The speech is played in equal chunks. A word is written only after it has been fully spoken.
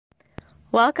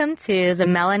Welcome to the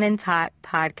Melanin Talk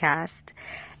podcast.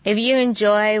 If you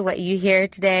enjoy what you hear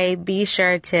today, be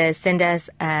sure to send us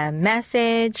a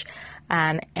message,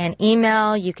 an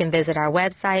email. You can visit our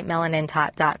website,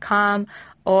 melanintalk.com,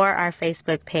 or our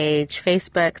Facebook page,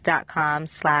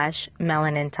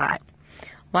 facebook.com/melanintalk.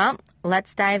 Well,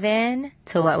 let's dive in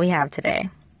to what we have today.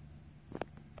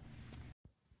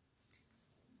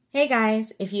 Hey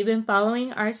guys, if you've been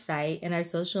following our site and our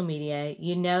social media,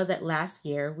 you know that last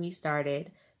year we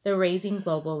started the Raising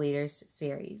Global Leaders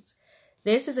series.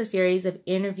 This is a series of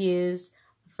interviews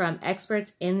from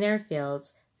experts in their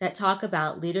fields that talk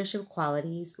about leadership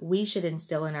qualities we should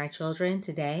instill in our children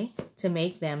today to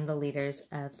make them the leaders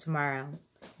of tomorrow.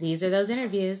 These are those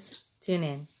interviews. Tune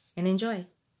in and enjoy.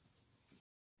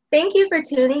 Thank you for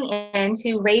tuning in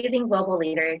to Raising Global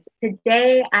Leaders.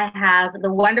 Today, I have the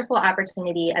wonderful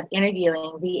opportunity of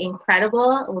interviewing the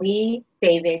incredible Lee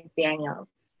David Daniels.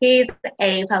 He's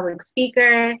a public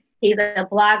speaker, he's a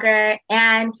blogger,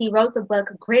 and he wrote the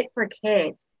book Grit for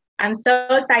Kids. I'm so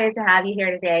excited to have you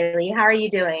here today, Lee. How are you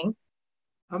doing?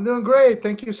 I'm doing great.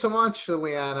 Thank you so much,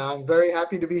 Leanna. I'm very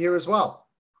happy to be here as well.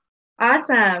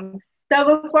 Awesome.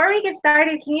 So before we get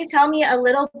started, can you tell me a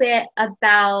little bit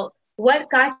about what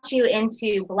got you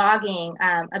into blogging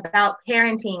about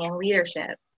parenting and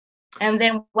leadership? And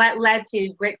then what led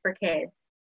to Grit for Kids?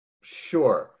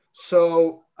 Sure.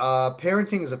 So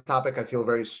parenting is a topic I feel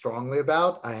very strongly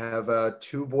about. I have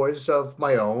 2 boys of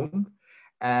my own,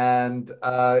 and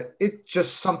it's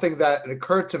just something that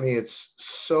occurred to me. It's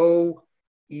so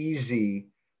easy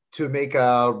to make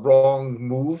a wrong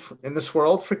move in this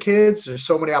world for kids. There's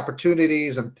so many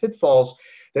opportunities and pitfalls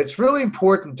that it's really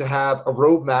important to have a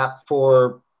roadmap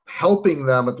for helping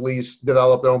them at least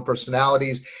develop their own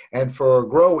personalities and for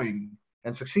growing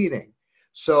and succeeding.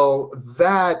 So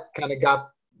that kind of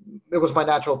it was my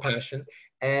natural passion.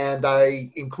 And I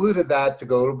included that to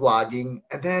go to blogging.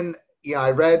 And then,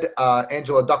 I read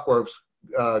Angela Duckworth's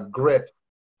Grit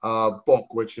book,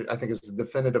 which I think is the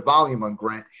definitive volume on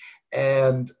grit.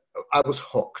 And I was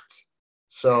hooked.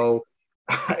 So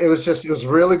it was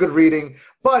really good reading,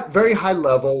 but very high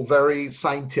level, very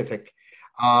scientific.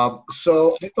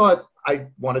 So I thought I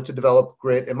wanted to develop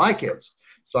grit in my kids.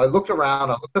 So I looked around,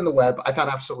 I looked on the web, I found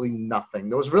absolutely nothing.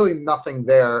 There was really nothing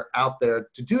out there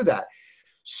to do that.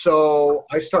 So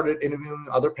I started interviewing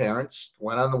other parents,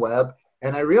 went on the web,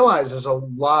 and I realized there's a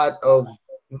lot of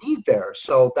need there.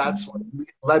 So that's what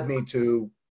led me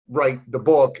to write the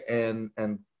book and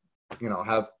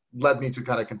have led me to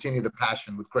kind of continue the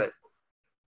passion with grit.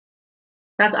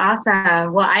 That's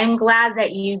awesome. Well, I'm glad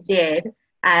that you did.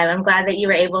 I'm glad that you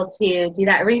were able to do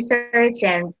that research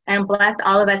and bless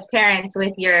all of us parents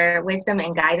with your wisdom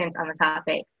and guidance on the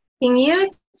topic. Can you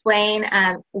explain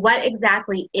what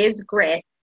exactly is grit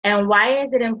and why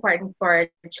is it important for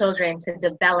children to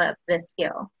develop this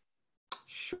skill?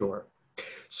 Sure.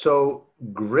 So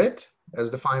grit,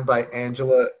 as defined by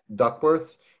Angela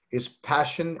Duckworth, is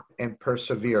passion and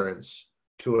perseverance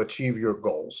to achieve your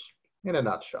goals, in a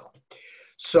nutshell.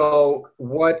 So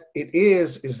what it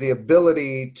is the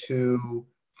ability to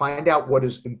find out what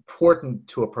is important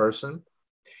to a person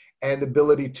and the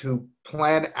ability to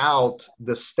plan out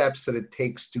the steps that it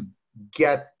takes to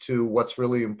get to what's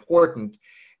really important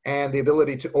and the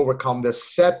ability to overcome the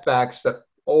setbacks that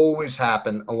always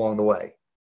happen along the way.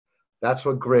 That's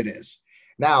what grit is.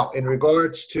 Now, in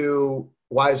regards to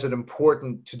why is it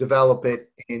important to develop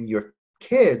it in your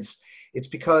kids, it's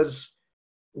because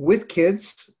with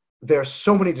kids, there are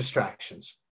so many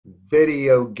distractions,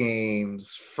 video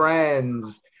games,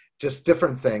 friends, just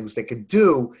different things they could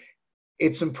do.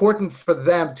 It's important for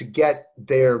them to get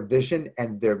their vision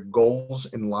and their goals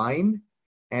in line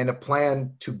and a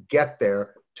plan to get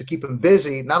there to keep them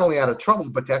busy, not only out of trouble,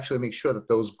 but to actually make sure that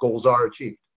those goals are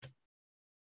achieved.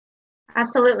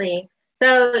 Absolutely.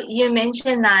 So you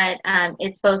mentioned that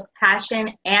it's both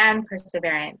passion and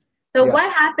perseverance. So Yes.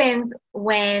 What happens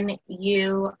when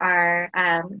you are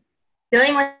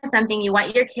dealing with something, you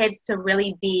want your kids to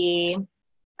really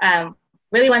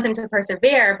want them to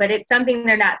persevere, but it's something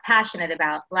they're not passionate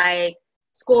about, like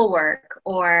schoolwork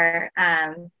or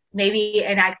maybe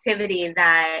an activity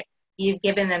that you've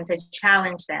given them to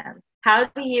challenge them. How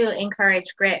do you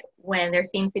encourage grit when there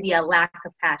seems to be a lack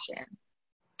of passion?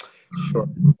 Sure.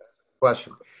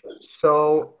 Question.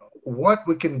 So what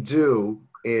we can do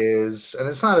is, and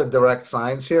it's not a direct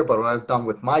science here, but what I've done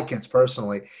with my kids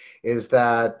personally is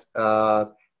that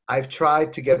I've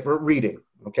tried to get reading.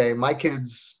 Okay, my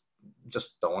kids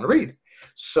just don't want to read.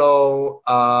 So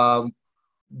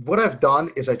what I've done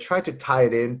is I try to tie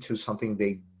it into something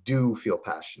they do feel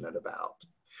passionate about.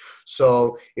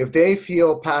 So if they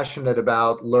feel passionate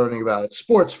about learning about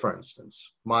sports, for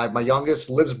instance, my youngest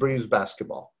lives, breathes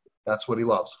basketball. That's what he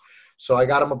loves. So I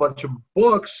got him a bunch of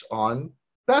books on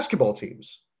basketball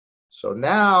teams. So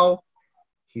now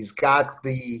he's got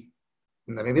the,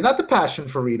 maybe not the passion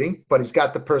for reading, but he's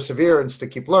got the perseverance to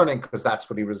keep learning because that's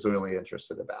what he was really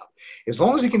interested about. As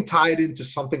long as you can tie it into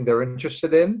something they're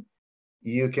interested in,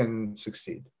 you can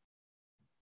succeed.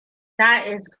 That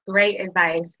is great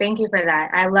advice. Thank you for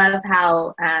that. I love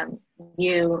how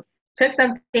you took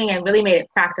something and really made it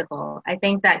practical. I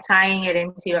think that tying it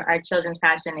into our children's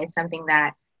passion is something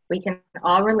that we can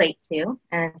all relate to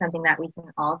and something that we can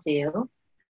all do.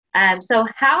 So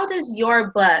how does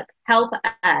your book help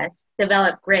us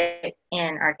develop grit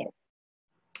in our kids?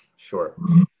 Sure.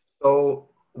 So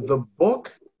the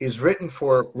book is written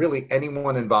for really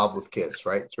anyone involved with kids,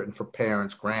 right? It's written for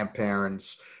parents,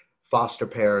 grandparents, foster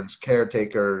parents,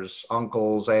 caretakers,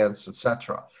 uncles, aunts,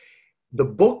 etc. The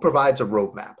book provides a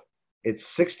roadmap. It's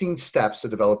 16 steps to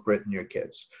develop grit in your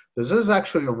kids. This is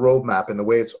actually a roadmap in the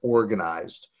way it's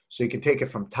organized, so you can take it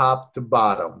from top to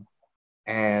bottom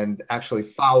and actually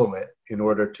follow it in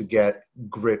order to get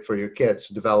grit for your kids,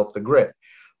 to develop the grit.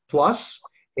 Plus,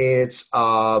 it's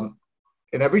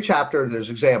in every chapter, there's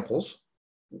examples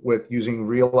with using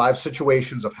real life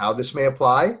situations of how this may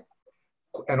apply,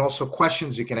 and also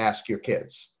questions you can ask your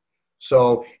kids.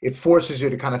 So it forces you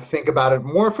to kind of think about it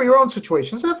more for your own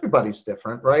situations. Everybody's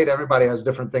different, right? Everybody has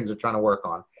different things they're trying to work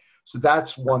on. So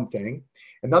that's one thing.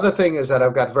 Another thing is that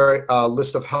I've got a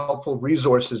list of helpful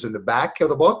resources in the back of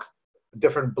the book,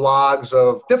 different blogs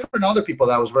of different other people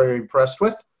that I was very impressed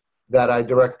with that I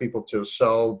direct people to.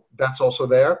 So that's also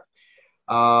there.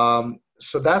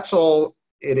 So that's all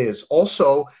it is.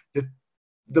 Also,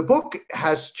 the book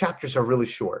has chapters are really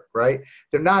short, right?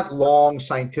 They're not long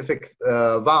scientific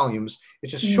volumes.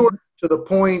 It's just short to the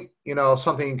point,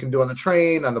 something you can do on the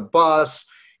train, on the bus,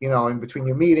 in between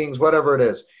your meetings, whatever it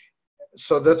is.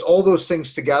 So that's all those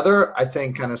things together, I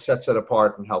think kind of sets it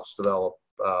apart and helps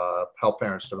help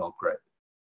parents develop grit.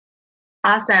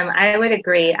 Awesome. I would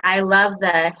agree. I love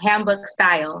the handbook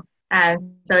style.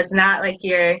 So it's not like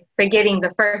you're forgetting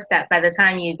the first step by the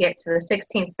time you get to the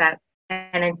 16th step.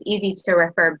 And it's easy to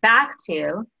refer back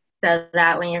to, so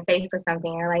that when you're faced with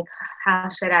something, you're like, how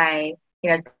should I,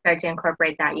 start to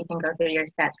incorporate that? You can go through your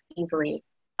steps easily.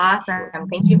 Awesome.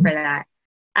 Thank you for that.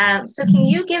 So can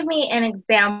you give me an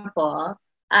example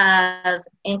of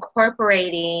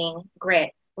incorporating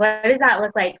grit? What does that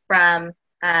look like from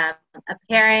a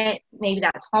parent, maybe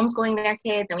that's homeschooling their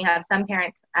kids, and we have some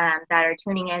parents that are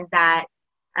tuning in that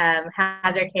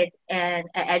have their kids in an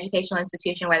educational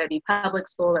institution, whether it be public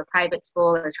school or private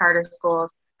school or charter schools.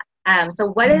 So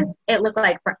what does it look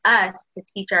like for us to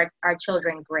teach our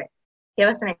children grit? Give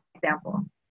us an example.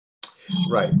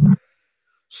 Right.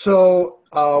 So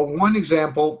one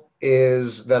example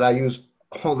is that I use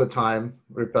all the time,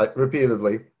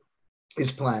 repeatedly,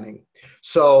 is planning.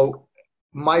 So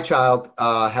my child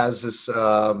has this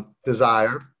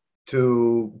desire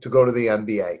to go to the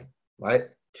NBA, right?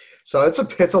 So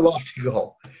it's a lofty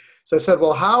goal. So I said,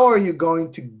 well, how are you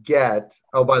going to get,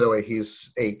 oh, by the way,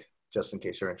 he's 8, just in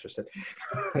case you're interested.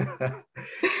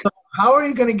 So how are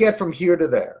you going to get from here to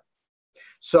there?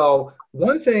 So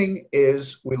one thing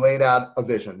is we laid out a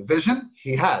vision. The vision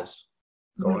he has.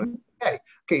 Going to the NBA.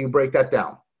 Okay, you break that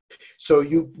down. So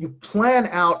you plan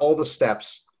out all the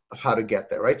steps of how to get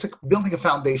there, right? It's like building a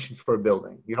foundation for a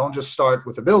building. You don't just start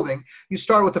with a building, you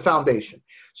start with the foundation.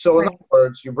 So in other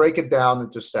words, you break it down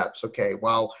into steps. Okay,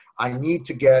 well, I need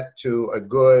to get to a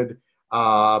good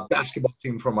basketball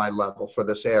team for my level for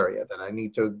this area. Then I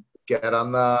need to get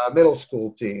on the middle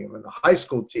school team and the high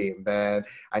school team. Then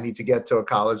I need to get to a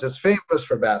college that's famous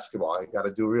for basketball. I got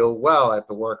to do real well. I have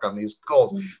to work on these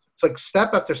goals. It's like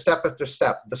step after step after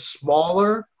step. The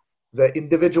smaller the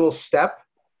individual step,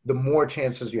 the more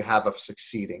chances you have of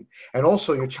succeeding. And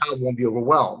also your child won't be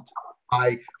overwhelmed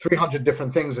by 300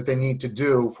 different things that they need to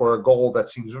do for a goal that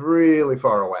seems really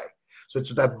far away. So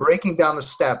it's that breaking down the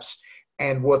steps.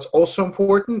 And what's also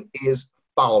important is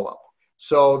follow-up.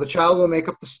 So the child will make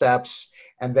up the steps,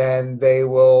 and then they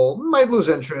might lose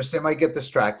interest, they might get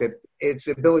distracted. It's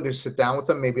the ability to sit down with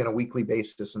them maybe on a weekly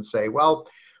basis and say, well,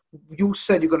 you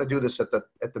said you're going to do this at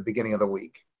the beginning of the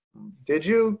week. Did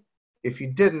you? If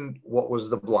you didn't, what was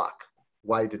the block?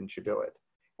 Why didn't you do it?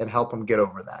 And help them get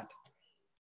over that.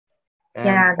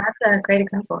 Yeah, that's a great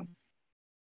example.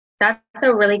 That's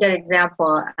a really good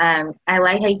example. I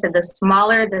like how you said the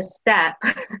smaller the step,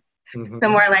 the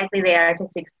more likely they are to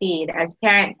succeed. As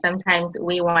parents, sometimes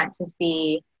we want to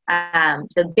see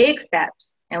the big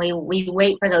steps, and we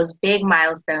wait for those big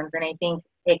milestones. And I think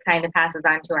it kind of passes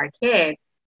on to our kids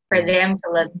for them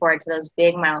to look forward to those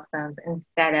big milestones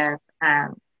instead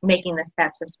of making the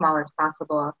steps as small as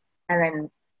possible and then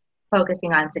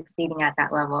focusing on succeeding at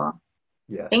that level.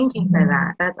 Yes. Thank you for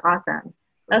that. That's awesome.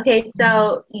 Okay,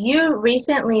 so you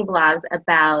recently blogged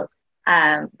about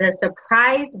the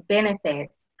surprise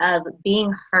benefits of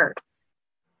being hurt.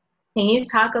 Can you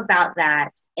talk about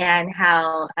that and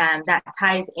how that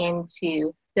ties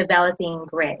into developing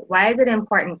grit? Why is it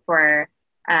important for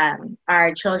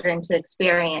our children to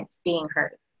experience being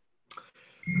hurt?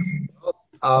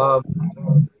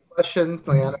 Question,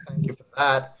 Leanna, thank you for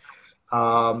that.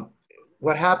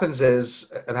 What happens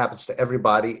is, and happens to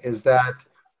everybody, is that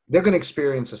they're going to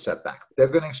experience a setback. They're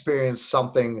going to experience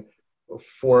something.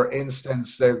 For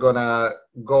instance, they're going to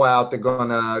go out, they're going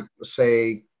to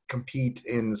say, compete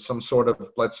in some sort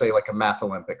of, let's say, like a math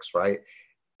Olympics, right?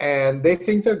 And they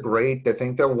think they're great, they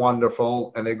think they're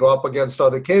wonderful, and they go up against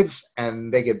other kids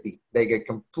and they get beat. They get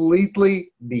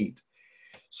completely beat.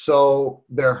 So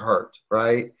they're hurt,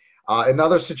 right?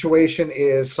 Another situation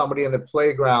is somebody in the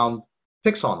playground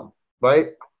picks on them, right?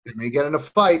 And they get in a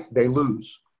fight, they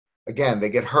lose. Again, they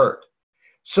get hurt.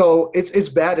 So it's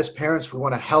bad. As parents, we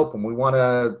want to help them. We want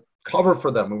to cover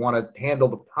for them. We want to handle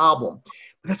the problem.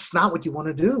 But that's not what you want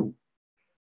to do.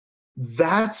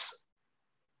 That's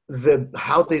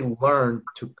how they learn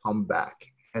to come back.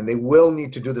 And they will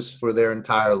need to do this for their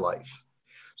entire life.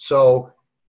 So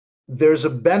there's a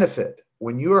benefit.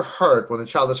 When you're hurt, when a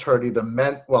child is hurt, either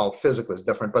physically is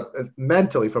different, but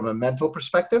mentally, from a mental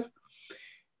perspective,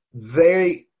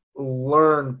 they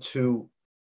learn to,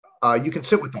 you can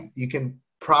sit with them, you can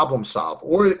problem solve,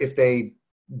 or if they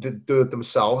do it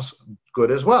themselves,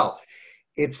 good as well.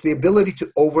 It's the ability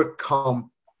to overcome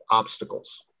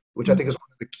obstacles, which I think is one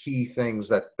of the key things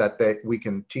that we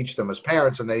can teach them as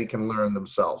parents, and they can learn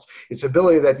themselves. It's the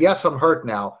ability that, yes, I'm hurt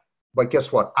now, but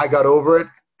guess what? I got over it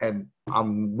and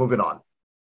I'm moving on.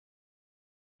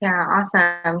 Yeah,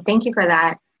 awesome. Thank you for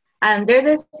that. There's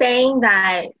a saying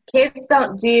that kids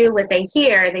don't do what they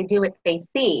hear, they do what they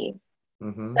see.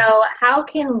 Mm-hmm. So how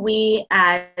can we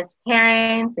as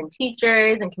parents and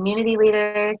teachers and community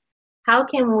leaders, how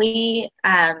can we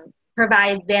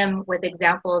provide them with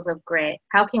examples of grit?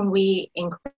 How can we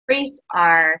increase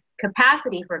our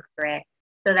capacity for grit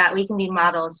so that we can be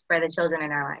models for the children in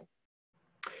our lives?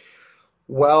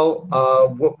 Well,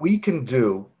 what we can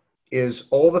do is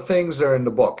all the things that are in the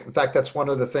book. In fact, that's one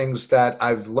of the things that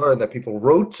I've learned that people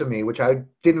wrote to me, which I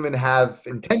didn't even have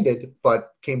intended,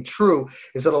 but came true,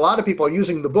 is that a lot of people are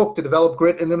using the book to develop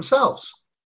grit in themselves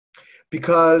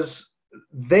because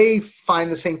they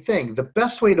find the same thing. The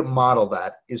best way to model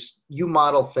that is you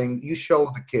model things, you show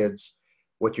the kids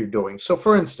what you're doing. So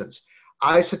for instance,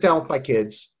 I sit down with my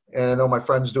kids, and I know my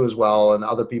friends do as well, and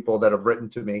other people that have written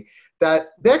to me, that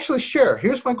they actually share,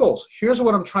 here's my goals, here's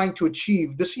what I'm trying to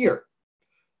achieve this year,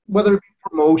 whether it be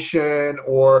promotion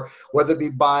or whether it be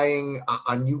buying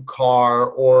a new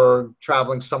car or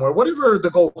traveling somewhere, whatever the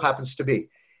goal happens to be.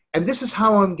 And this is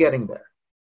how I'm getting there.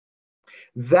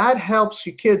 That helps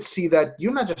you kids see that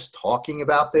you're not just talking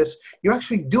about this, you're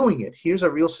actually doing it. Here's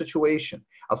a real situation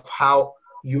of how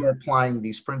you're applying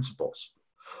these principles.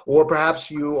 Or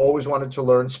perhaps you always wanted to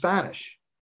learn Spanish.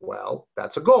 Well,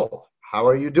 that's a goal. How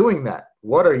are you doing that?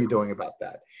 What are you doing about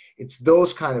that? It's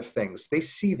those kind of things. They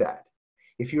see that.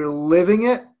 If you're living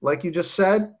it, like you just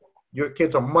said, your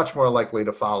kids are much more likely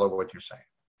to follow what you're saying.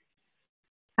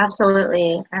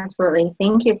 Absolutely. Absolutely.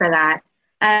 Thank you for that.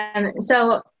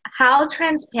 So how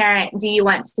transparent do you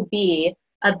want to be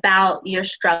about your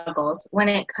struggles when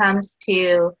it comes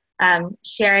to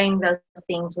sharing those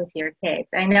things with your kids?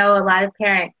 I know a lot of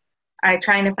parents are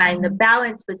trying to find the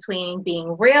balance between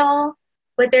being real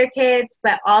with their kids,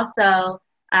 but also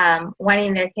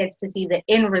wanting their kids to see the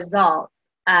end result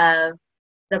of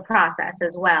the process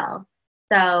as well.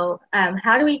 So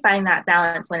how do we find that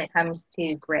balance when it comes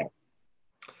to grit?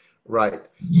 Right.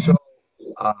 So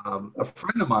a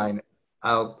friend of mine,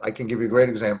 I can give you a great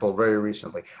example very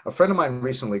recently. A friend of mine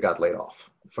recently got laid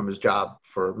off from his job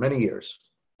for many years.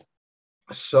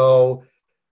 So,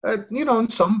 in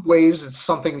some ways, it's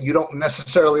something you don't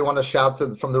necessarily want to shout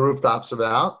from the rooftops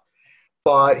about.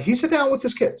 But he sat down with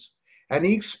his kids and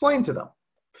he explained to them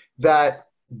that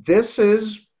this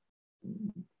is,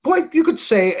 you could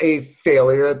say, a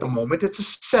failure at the moment. It's a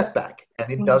setback, and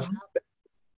it does happen.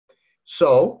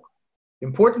 So,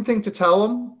 important thing to tell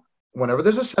them whenever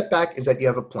there's a setback is that you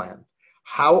have a plan.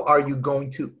 How are you going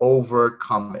to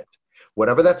overcome it?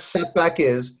 Whatever that setback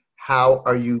is, how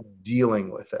are you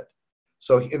dealing with it?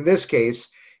 So in this case,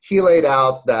 he laid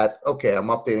out that, okay, I'm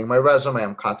updating my resume,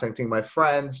 I'm contacting my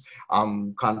friends,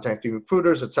 I'm contacting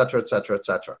recruiters, et cetera, et cetera, et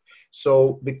cetera.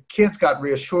 So the kids got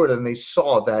reassured and they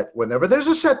saw that whenever there's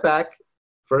a setback,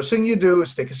 first thing you do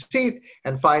is take a seat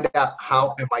and find out,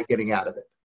 how am I getting out of it?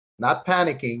 Not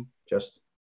panicking, just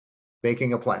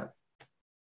making a plan.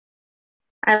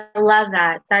 I love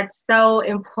that. That's so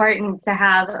important to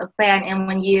have a plan. And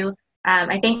when you,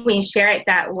 I think when you share it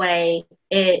that way,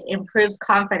 it improves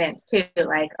confidence too.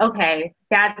 Like, okay,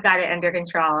 dad's got it under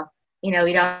control. You know,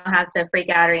 we don't have to freak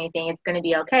out or anything. It's going to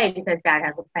be okay because dad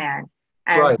has a plan.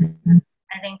 And Right.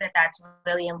 I think that that's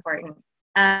really important.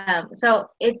 So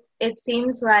it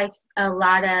seems like a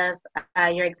lot of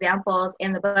your examples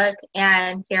in the book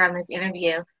and here on this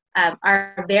interview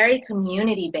are very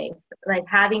community based, like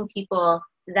having people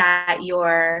that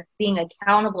you're being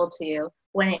accountable to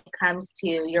when it comes to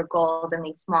your goals and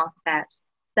these small steps.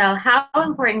 So how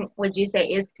important would you say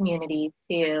is community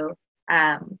to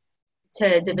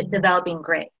developing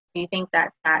grit? Do you think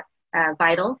that that's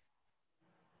vital?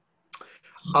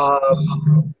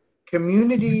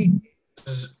 Community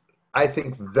is, I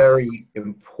think, very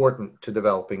important to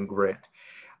developing grit.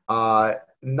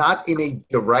 Not in a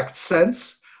direct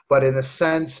sense, but in a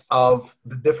sense of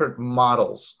the different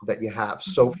models that you have.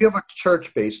 So if you have a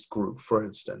church-based group, for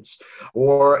instance,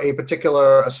 or a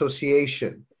particular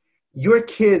association, your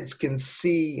kids can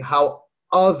see how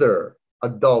other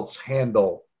adults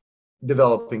handle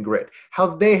developing grit, how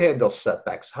they handle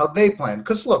setbacks, how they plan.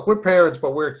 Because look, we're parents,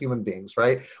 but we're human beings,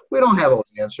 right? We don't have all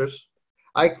the answers.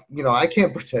 I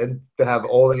can't pretend to have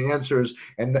all the answers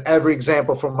and every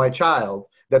example from my child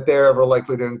that they're ever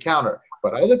likely to encounter.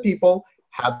 But other people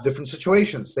have different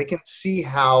situations. They can see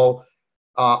how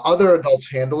other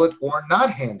adults handle it or not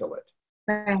handle it.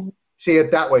 Right. See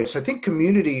it that way. So I think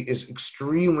community is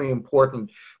extremely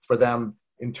important for them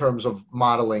in terms of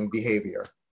modeling behavior.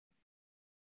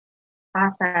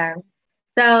 Awesome.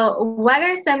 So, what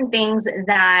are some things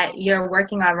that you're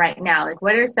working on right now? Like,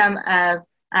 what are some of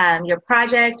your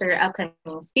projects or your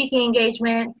upcoming speaking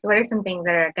engagements? What are some things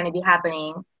that are going to be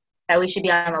happening that we should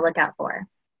be on the lookout for?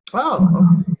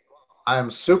 Oh, okay.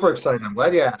 I'm super excited. I'm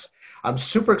glad you asked. I'm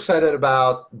super excited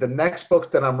about the next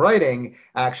book that I'm writing,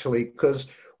 actually, because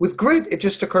with grit, it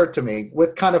just occurred to me,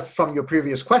 with kind of from your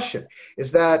previous question,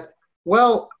 is that,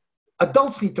 well,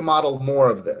 adults need to model more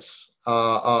of this,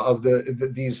 of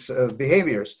these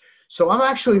behaviors. So I'm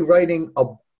actually writing a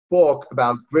book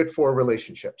about grit for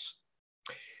relationships.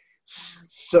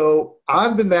 So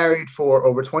I've been married for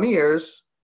over 20 years,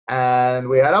 and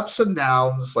we had ups and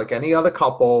downs like any other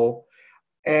couple.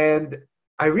 And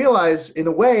I realized in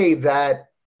a way that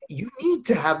you need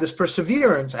to have this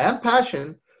perseverance and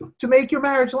passion to make your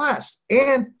marriage last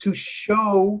and to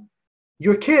show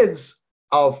your kids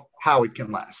of how it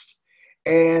can last.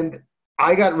 And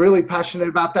I got really passionate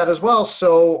about that as well.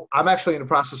 So I'm actually in the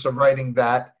process of writing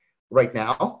that right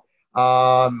now.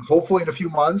 Hopefully in a few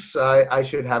months, I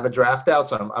should have a draft out.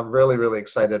 So I'm really, really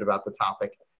excited about the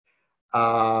topic.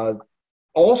 Uh,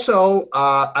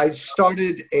 I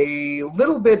started a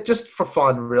little bit just for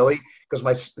fun, really, because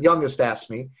my youngest asked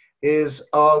me, is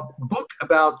a book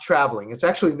about traveling. It's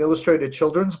actually an illustrated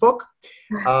children's book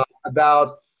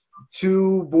about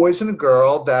two boys and a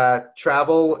girl that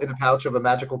travel in a pouch of a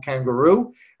magical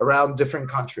kangaroo around different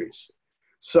countries.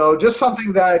 So just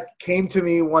something that came to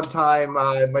me one time.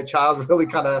 My child really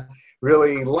kind of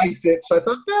really liked it. So I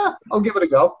thought, yeah, I'll give it a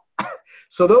go.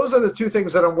 So those are the two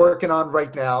things that I'm working on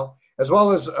right now, as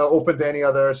well as open to any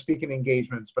other speaking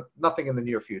engagements, but nothing in the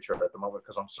near future at the moment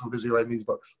because I'm so busy writing these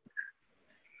books.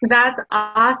 That's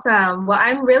awesome. Well,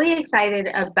 I'm really excited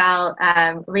about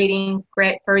reading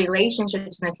Grit for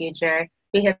Relationships in the future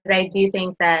because I do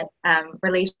think that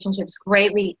relationships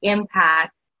greatly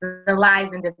impact the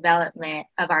lives and development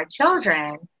of our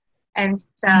children. And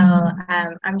so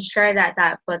I'm sure that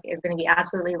that book is going to be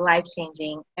absolutely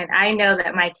life-changing. And I know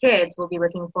that my kids will be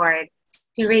looking forward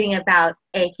to reading about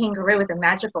a kangaroo with a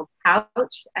magical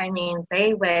pouch. I mean,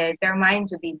 their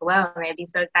minds would be blown. They'd be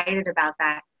so excited about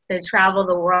that, to travel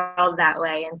the world that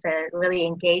way and to really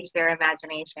engage their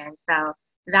imagination. So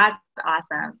that's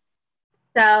awesome.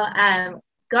 So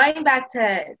going back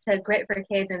to Grit for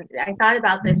Kids, and I thought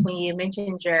about this when you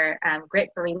mentioned your Grit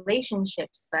for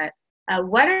Relationships, but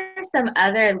what are some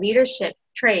other leadership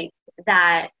traits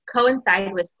that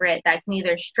coincide with grit that can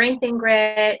either strengthen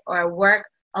grit or work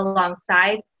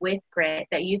alongside with grit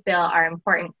that you feel are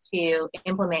important to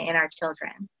implement in our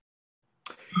children?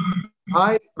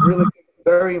 I really think a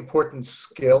very important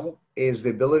skill is the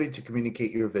ability to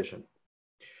communicate your vision.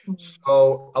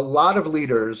 So a lot of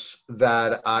leaders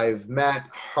that I've met,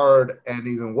 heard, and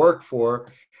even worked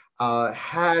for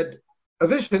had a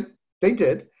vision. They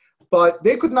did, but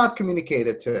they could not communicate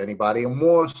it to anybody. And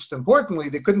most importantly,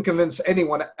 they couldn't convince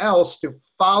anyone else to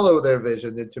follow their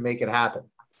vision and to make it happen.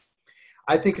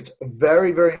 I think it's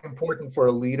very, very important for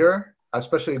a leader,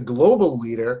 especially a global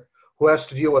leader, who has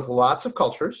to deal with lots of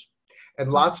cultures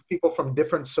and lots of people from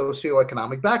different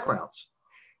socioeconomic backgrounds.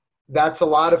 That's a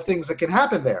lot of things that can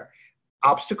happen there.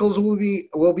 Obstacles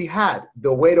will be had.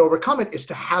 The way to overcome it is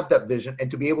to have that vision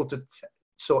and to be able to,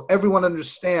 so everyone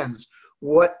understands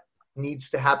what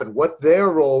needs to happen, what their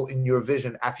role in your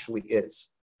vision actually is.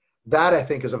 That, I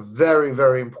think, is a very,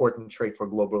 very important trait for a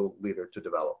global leader to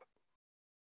develop.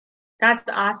 That's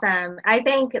awesome. I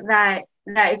think that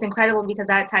it's incredible because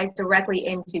that ties directly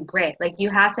into grit. Like, you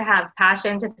have to have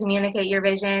passion to communicate your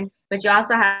vision, but you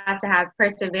also have to have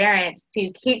perseverance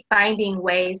to keep finding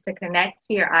ways to connect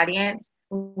to your audience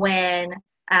when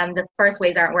the first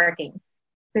ways aren't working.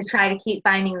 To try to keep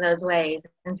finding those ways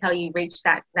until you reach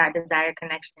that desired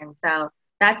connection. So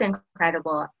that's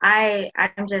incredible.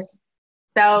 I'm just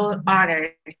so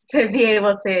honored to be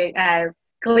able to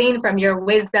glean from your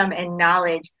wisdom and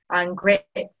knowledge on grit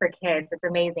for kids. It's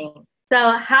amazing.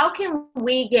 So how can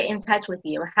we get in touch with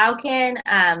you? How can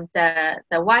the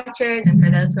watchers, and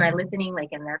for those who are listening,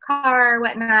 like in their car or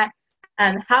whatnot,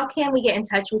 how can we get in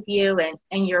touch with you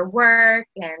and your work,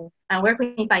 and where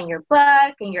can we find your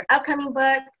book and your upcoming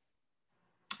book?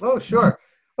 Oh, sure.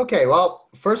 Okay, well,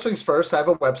 first things first, I have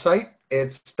a website.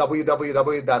 It's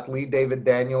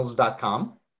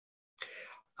www.leedaviddaniels.com.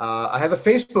 I have a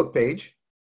Facebook page,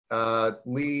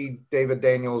 Lee David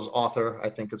Daniels Author, I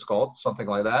think it's called, something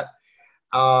like that.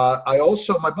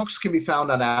 My books can be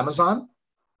found on Amazon,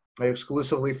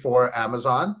 exclusively for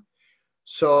Amazon.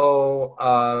 So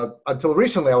until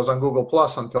recently, I was on Google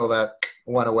Plus until that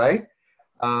went away.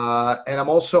 And I'm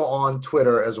also on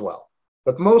Twitter as well.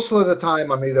 But most of the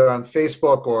time, I'm either on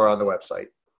Facebook or on the website.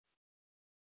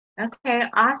 Okay,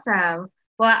 awesome.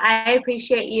 Well, I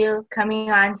appreciate you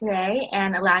coming on today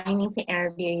and allowing me to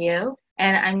interview you.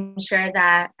 And I'm sure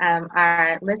that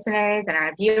our listeners and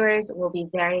our viewers will be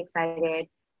very excited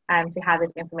to have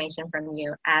this information from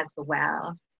you as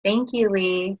well. Thank you,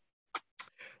 Lee.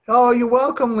 Oh, you're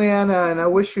welcome, Leanna, and I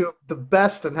wish you the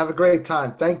best and have a great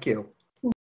time. Thank you.